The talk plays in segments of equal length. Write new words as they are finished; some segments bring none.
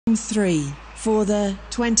3 for the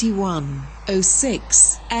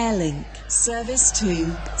 2106 Airlink service to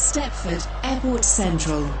Stepford Airport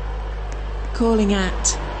Central. Calling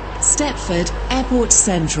at Stepford Airport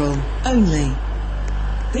Central only.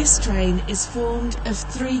 This train is formed of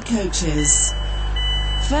 3 coaches.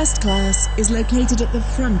 First class is located at the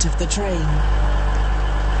front of the train.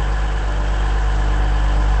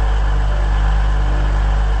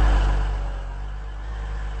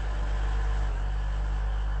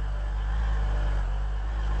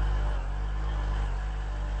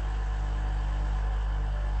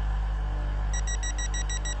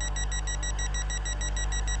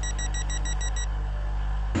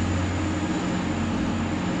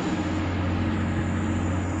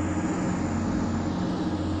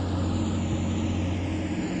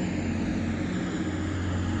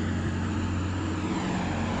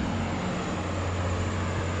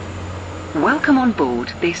 Welcome on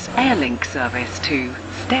board this Airlink service to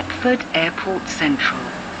Stepford Airport Central.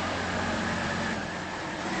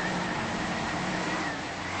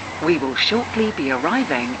 We will shortly be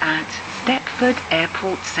arriving at Stepford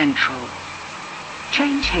Airport Central.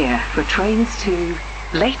 Change here for trains to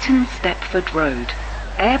Leighton Stepford Road,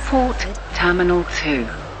 Airport Terminal 2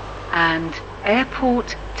 and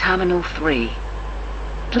Airport Terminal 3.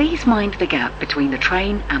 Please mind the gap between the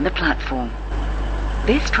train and the platform.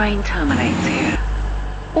 This train terminates here.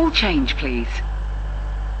 All change, please.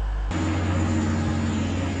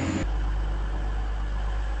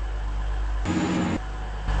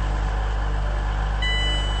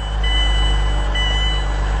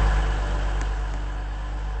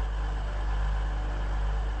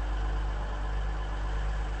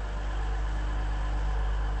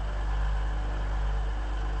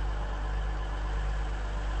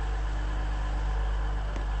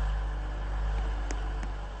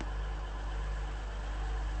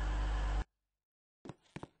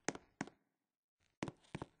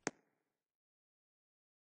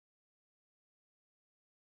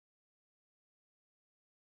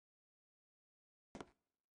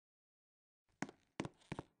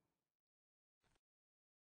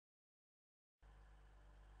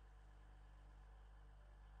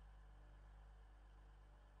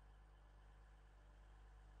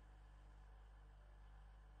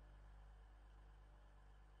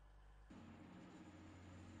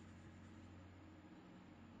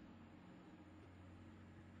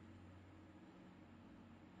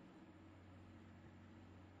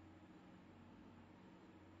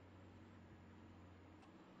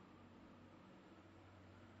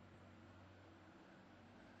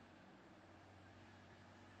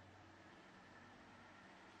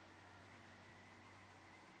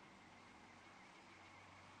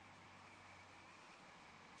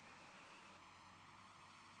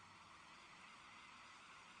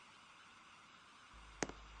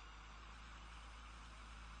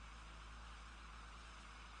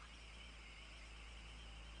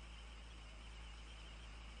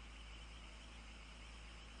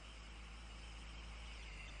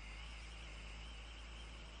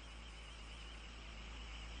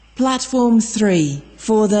 Platform 3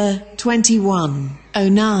 for the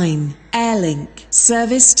 2109 Airlink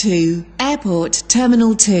service to Airport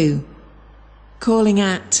Terminal 2. Calling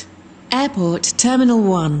at Airport Terminal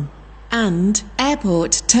 1 and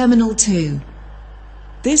Airport Terminal 2.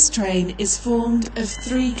 This train is formed of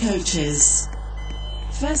 3 coaches.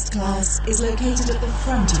 First class is located at the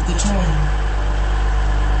front of the train.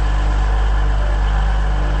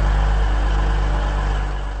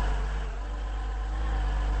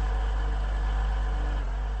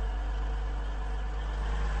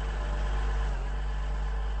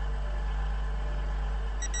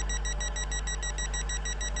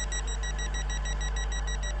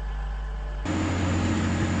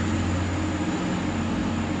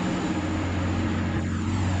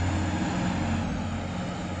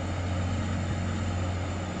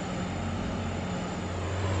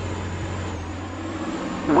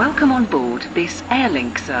 Welcome on board this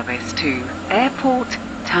Airlink service to Airport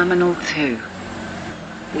Terminal 2.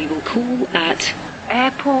 We will call at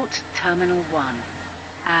Airport Terminal 1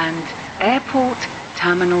 and Airport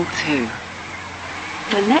Terminal 2.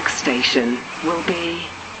 The next station will be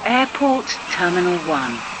Airport Terminal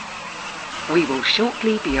 1. We will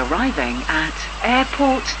shortly be arriving at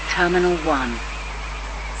Airport Terminal 1.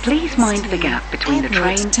 Please mind the gap between the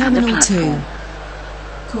train and the platform.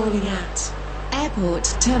 Calling at Airport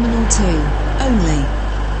Terminal 2 only.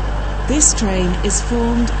 This train is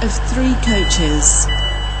formed of 3 coaches.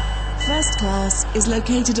 First class is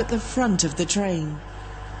located at the front of the train.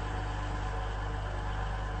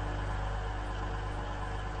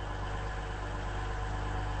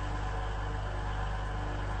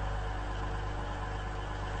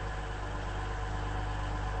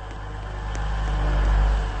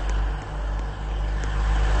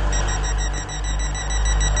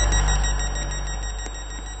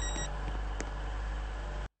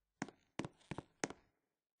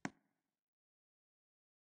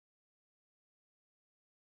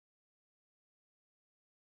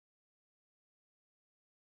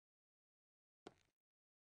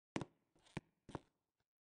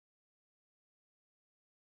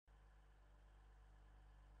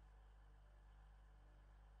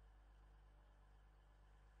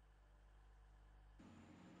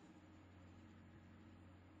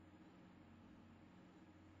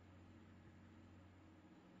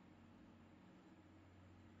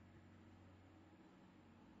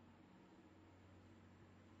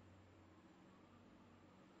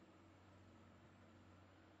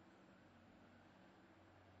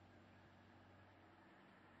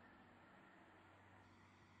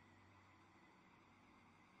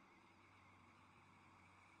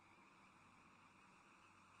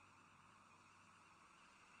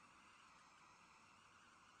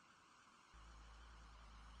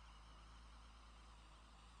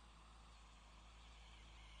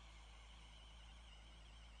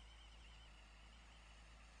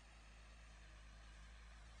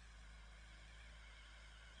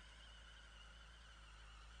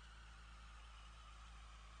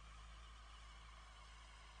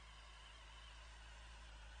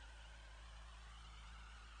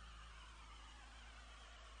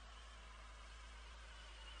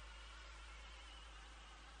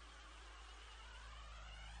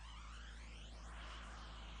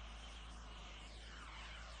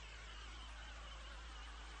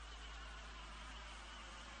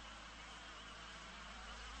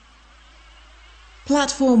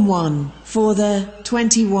 Platform 1 for the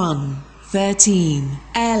 2113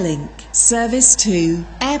 Airlink Service to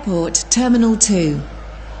Airport Terminal 2.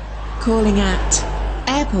 Calling at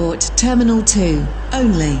Airport Terminal 2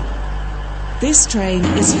 only. This train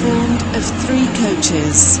is formed of 3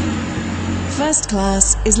 coaches. First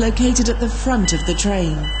class is located at the front of the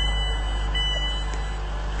train.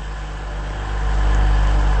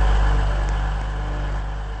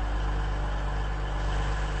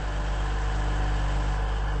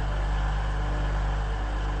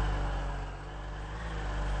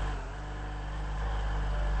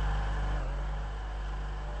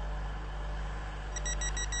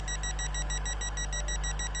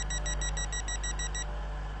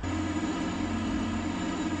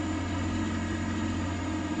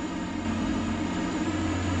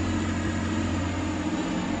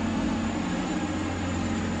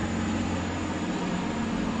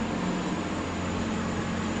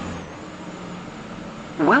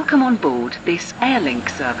 Welcome on board this Airlink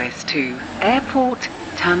service to Airport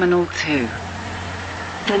Terminal 2.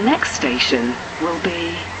 The next station will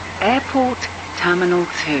be Airport Terminal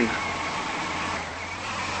 2.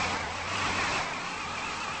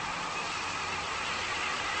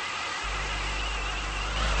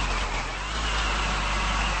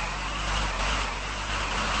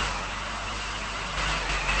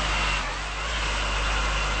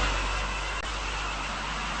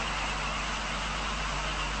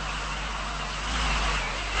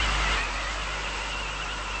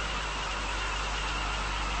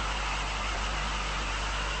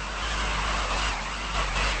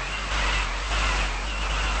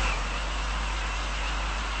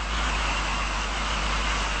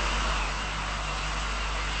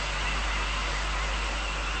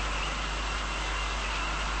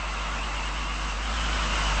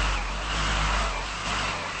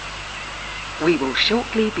 We will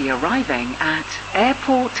shortly be arriving at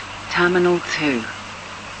Airport Terminal 2.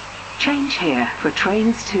 Change here for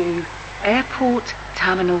trains to Airport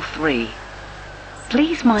Terminal 3.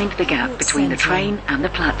 Please mind the gap between the train and the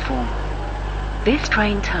platform. This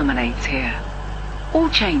train terminates here. All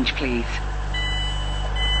change, please.